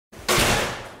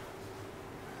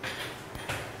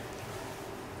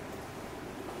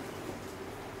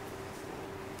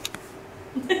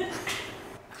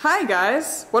Hi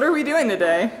guys, what are we doing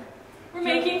today? We're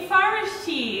making farmer's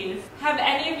cheese. Have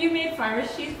any of you made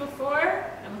farmer's cheese before?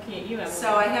 I'm looking at you, Emily.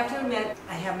 So I have to admit,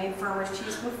 I have made farmer's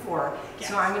cheese before. Yes.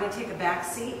 So I'm going to take a back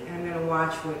seat and I'm going to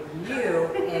watch what you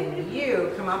and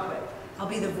you come up with. I'll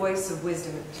be the voice of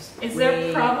wisdom. Is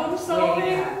there problem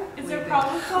solving? Is there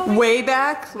problem solving? Way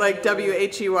back, like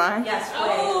W-H-E-Y? Yes, way.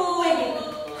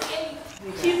 Oh!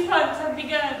 Cheese puns have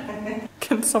begun.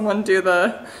 Can someone do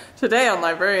the today on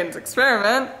Librarians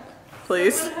experiment,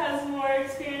 please? Someone has more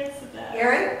experience than that.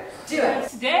 Erin, do it.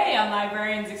 Today on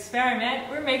Librarians experiment,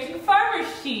 we're making farmer's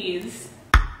cheese.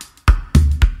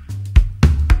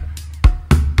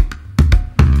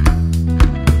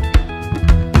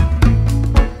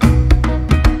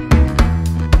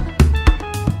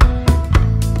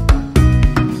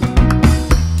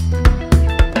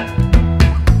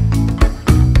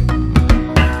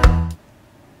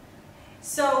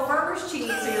 So farmer's cheese,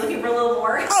 so you're looking for a little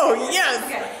more? Oh, yes!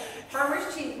 Okay.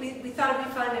 Farmer's cheese, we thought it'd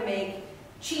be fun to make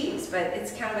cheese, but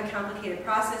it's kind of a complicated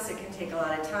process. It can take a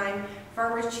lot of time.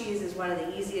 Farmer's cheese is one of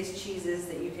the easiest cheeses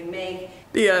that you can make.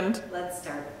 The end. Let's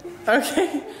start.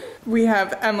 Okay. We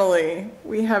have Emily,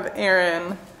 we have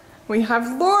Erin, we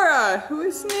have Laura, who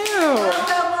is new.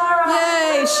 Welcome, Laura!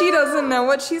 Yay! She doesn't know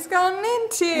what she's gotten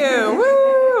into.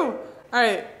 Woo!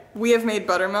 Alright, we have made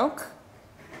buttermilk.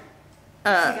 So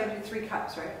you gotta do 3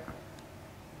 cups, right?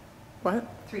 What?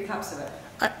 3 cups of it.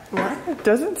 What? It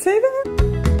doesn't say that?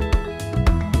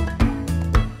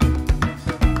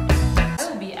 I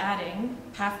will be adding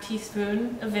 ½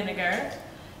 teaspoon of vinegar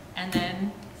and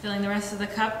then filling the rest of the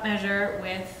cup measure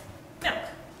with milk.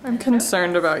 I'm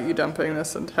concerned about you dumping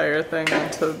this entire thing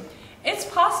into... It's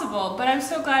possible, but I'm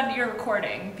so glad you're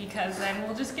recording because then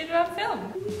we'll just get it on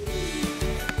film.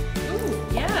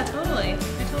 Ooh, yeah, totally.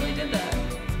 I totally did that.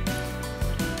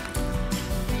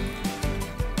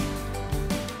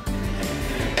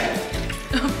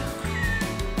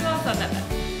 Not that bad.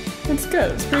 It's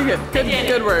good. It's pretty good.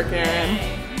 Good work, Erin.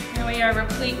 Here we are,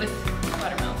 replete with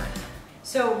buttermilk.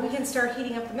 So we can start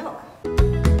heating up the milk.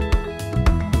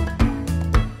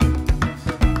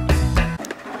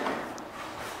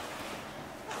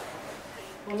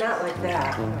 Well, not like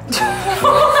that.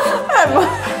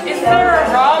 Is there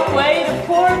a wrong way to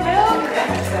pour milk?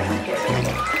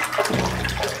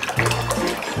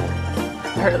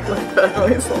 I like that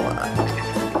noise a lot.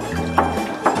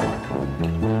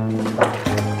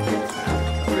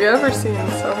 Have you ever seen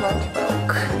so much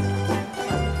milk?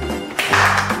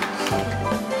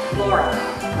 Laura,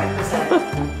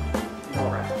 5%.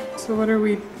 Laura. So what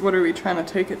are we trying to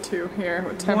take it to here?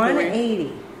 What temp are we? 180.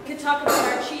 We could talk about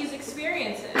our cheese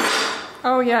experiences.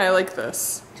 Oh yeah, I like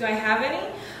this. Do I have any?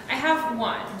 I have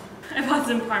one. I bought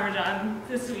some Parmesan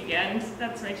this weekend.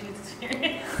 That's my cheese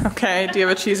experience. Okay, do you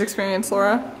have a cheese experience,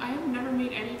 Laura? I have never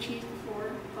made any cheese before,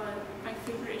 but my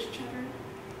favorite is cheddar.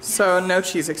 So no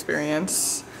cheese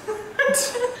experience.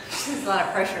 There's a lot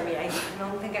of pressure on me. I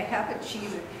don't think I have a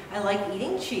cheese. I like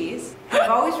eating cheese. I've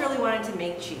always really wanted to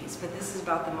make cheese, but this is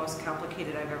about the most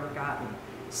complicated I've ever gotten.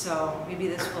 So maybe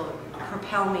this will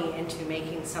propel me into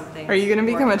making something. Are you going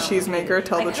to become a more cheesemaker?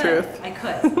 Tell the truth. I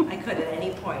could at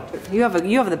any point. You have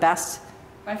the best.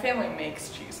 My family makes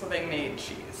cheese, so they made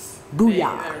cheese.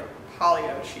 Booyah. They're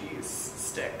paleo cheese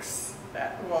sticks.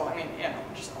 That, well, I mean,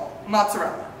 just all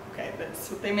mozzarella. Okay, that's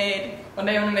what they made. One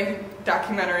day I'm gonna make a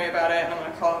documentary about it, and I'm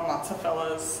gonna call it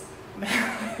Mozzafellas.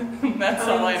 That's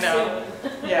all I know.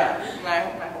 Yeah, my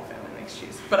whole family makes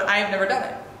cheese, but I've never done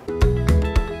it.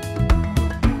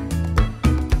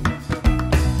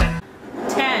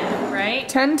 10, right?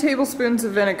 10 tablespoons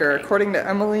of vinegar, according to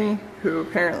Emily, who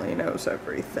apparently knows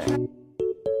everything.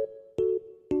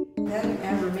 Then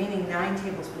add remaining 9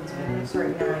 tablespoons of vinegar.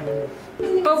 Sorry,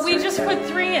 9. But we just put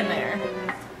 3 in there.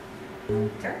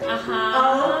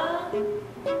 Oh.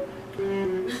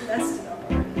 Messed it up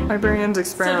already. Librarians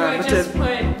experiment. So do I just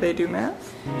put they do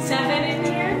math? 7 in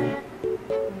here?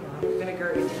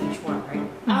 Vinegar into each one, right?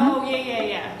 Oh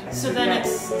yeah. So then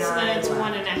it's 1.5.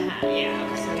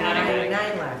 Yeah. Okay. So Got it.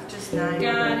 9 left. Just 9.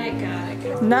 Got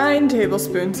it. 9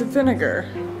 tablespoons of vinegar.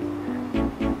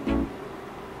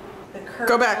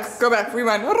 Go back,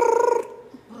 rewind.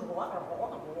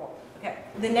 Okay.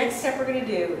 The next step we're going to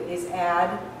do is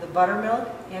add the buttermilk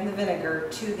and the vinegar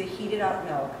to the heated up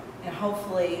milk, and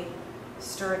hopefully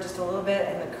stir it just a little bit,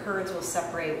 and the curds will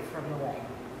separate from the whey.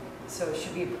 So it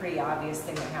should be a pretty obvious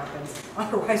thing that happens.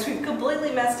 Otherwise, we've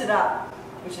completely messed it up,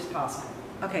 which is possible.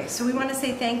 Okay, so we want to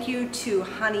say thank you to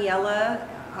Haniella.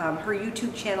 Her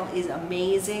YouTube channel is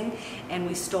amazing, and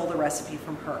we stole the recipe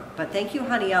from her. But thank you,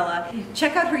 Haniella.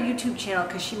 Check out her YouTube channel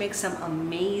because she makes some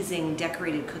amazing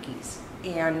decorated cookies,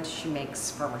 and she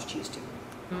makes farmer's cheese too.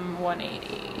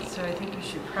 180. So I think you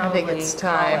should probably it's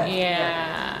call time. it.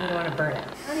 Yeah. You don't want to burn it.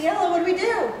 On the yellow, what do we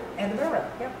do? Add the buttermilk.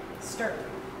 Yep. Stir.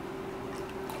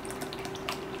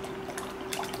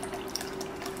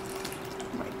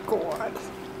 Oh my god.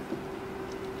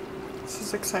 This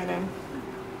is exciting.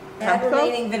 Add Half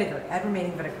remaining vinegar. Add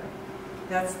remaining vinegar.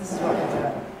 This is what we'll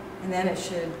do. And then it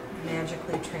should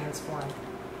magically transform.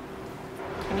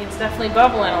 I mean, it's definitely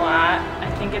bubbling a lot. I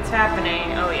think it's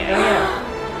happening. Oh yeah. Yeah.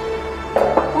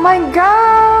 Oh my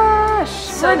gosh!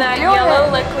 So that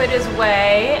yellow liquid is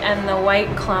whey and the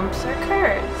white clumps are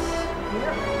curds.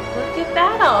 Look at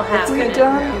that all happening.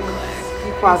 done. real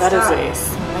quick. Wow, that is Stop. a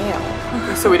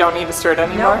smell. So we don't need to stir it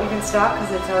anymore? No, you can stop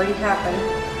because it's already happened.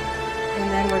 And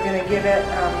then we're going to give it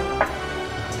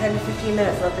 10 to 15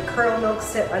 minutes. Let the curdled milk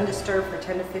sit undisturbed for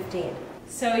 10 to 15.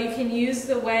 So you can use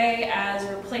the whey as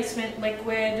replacement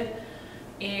liquid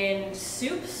in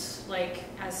soups, like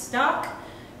as stock.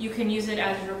 You can use it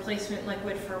as a replacement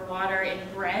liquid for water in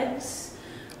breads.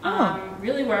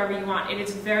 Really wherever you want. It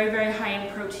is very, very high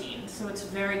in protein, so it's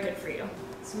very good for you.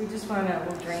 So we just want to,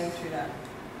 we'll drain through that.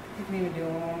 I think we need to do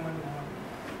one more.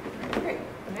 Great.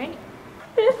 Right?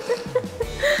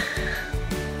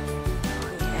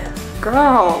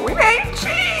 Girl, we made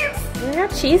cheese! Look how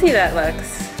cheesy that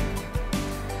looks.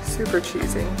 Super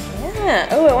cheesy. Yeah.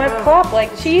 Oh, it went pop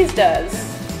like cheese does.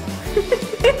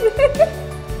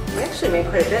 We actually made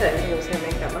quite a bit. I didn't think it was going to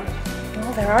make that much.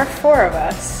 Well, there are 4 of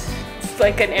us. It's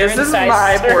like an This is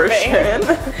Aaron-sized my serving.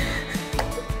 portion.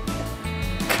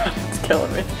 God, it's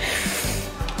killing me.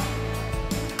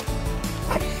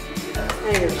 I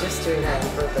think you're just doing that on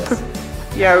purpose.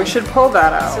 Yeah, we should pull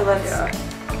that out. So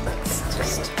let's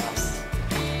just toss.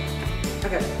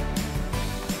 Okay.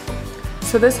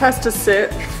 So this has to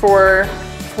sit for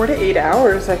 4 to 8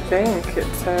 hours, I think it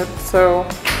said. So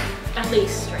At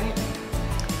least, right?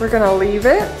 we're gonna leave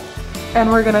it and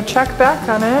we're gonna check back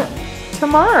on it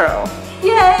tomorrow.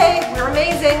 Yay! We're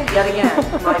amazing! Yet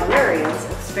again, Librarians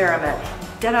experiment.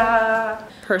 Ta-da! I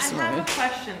Personally. have a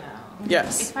question though.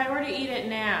 Yes. If I were to eat it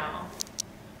now,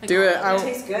 like Do it. a It little-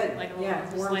 tastes good. Like a yeah,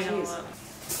 little, warm just like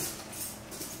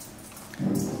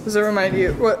cheese. Does it remind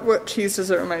you, what cheese does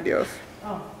it remind you of?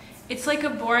 Oh. It's like a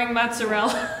boring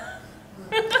mozzarella.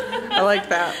 I like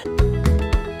that.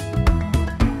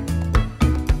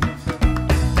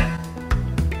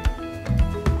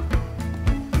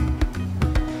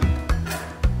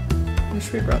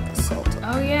 Wish we brought the salt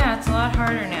up. Oh yeah, it's a lot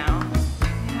harder now.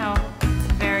 How it's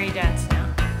very dense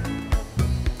now.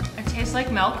 It tastes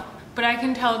like milk, but I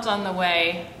can tell it's on the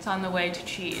way. It's on the way to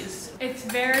cheese. It's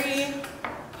very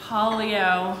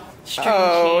polio string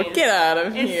Oh, cheese. get out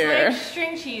of It's here. like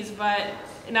string cheese, but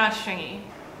not stringy.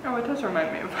 Oh, it does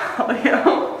remind me of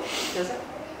polio. Does it?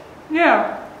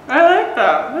 Yeah, I like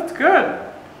that. That's good.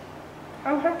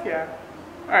 Oh, heck yeah.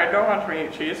 Alright, don't watch me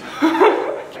eat cheese.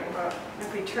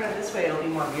 If we turn it this way, it'll be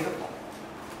more beautiful.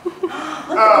 Look, it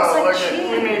Oh, looks like look cheese.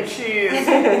 at we made cheese.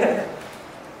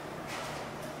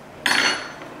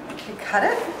 Can you cut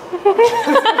it?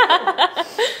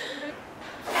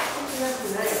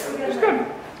 It's good.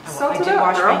 Salt I it did up,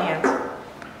 wash girl. my hands. Oh,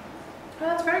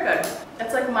 that's very good.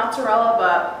 It's like mozzarella,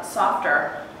 but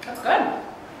softer. That's good.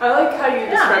 I like how you Yeah.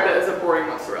 described it as a boring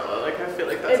mozzarella. Like, I feel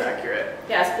like that's It's- accurate.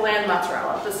 Yeah, it's bland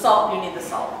mozzarella. The salt, you need the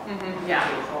salt. Yeah,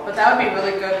 but that would be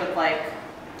really good with like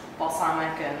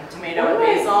balsamic and tomato and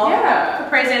Really? basil. Yeah.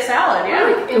 Caprese salad, yeah.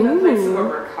 Like in the place of a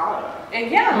ricotta.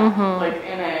 And yeah, Like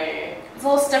in a... it's a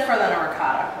little stiffer than a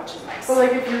ricotta, which is nice. But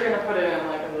like if you were gonna put it in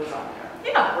like a lasagna.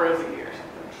 Yeah. Or a ziti or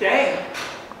something. Dang.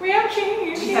 We have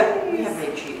cheese. We have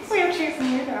made cheese. We have cheese in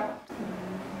here now.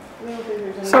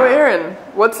 So Erin,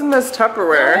 what's in this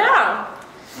Tupperware? Yeah.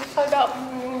 Let's talk about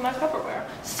my Tupperware.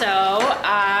 So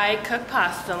I cooked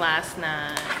pasta last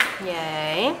night.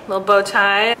 Yay. Little bow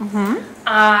tie.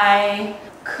 I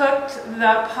cooked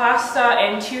the pasta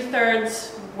in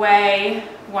 2/3 whey,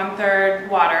 1/3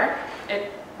 water.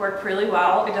 It worked really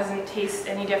well. It doesn't taste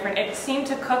any different. It seemed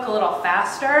to cook a little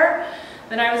faster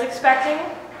than I was expecting.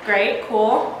 Great,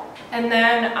 cool. And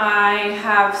then I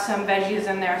have some veggies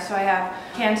in there. So I have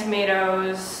canned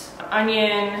tomatoes,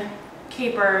 onion,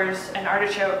 capers, and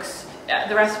artichokes.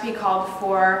 The recipe called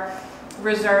for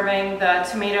reserving the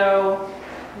tomato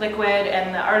liquid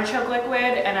and the artichoke liquid,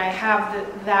 and I have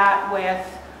that with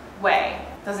whey.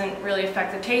 Doesn't really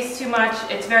affect the taste too much.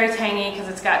 It's very tangy because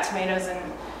it's got tomatoes and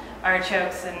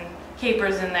artichokes and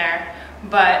capers in there,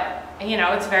 but you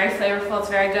know, it's very flavorful, it's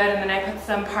very good. And then I put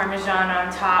some Parmesan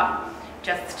on top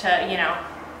just to, you know,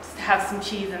 just have some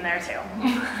cheese in there too.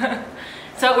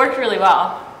 So it worked really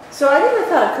well. So I never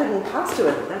thought of cooking pasta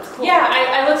with it. That's cool. Yeah,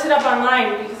 I looked it up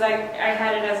online because I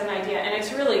had it as an idea, and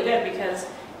it's really good because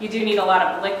you do need a lot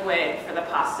of liquid for the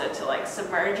pasta to like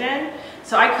submerge in.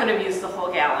 So I could have used the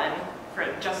whole gallon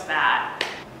for just that.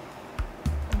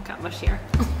 It got mushier.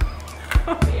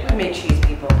 We made cheese,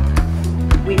 people.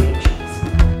 We made cheese.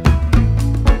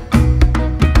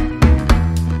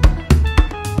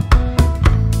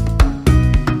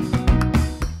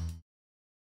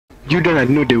 You don't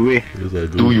know the way. Yes, I do.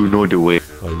 Do you know the way?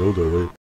 I know the way.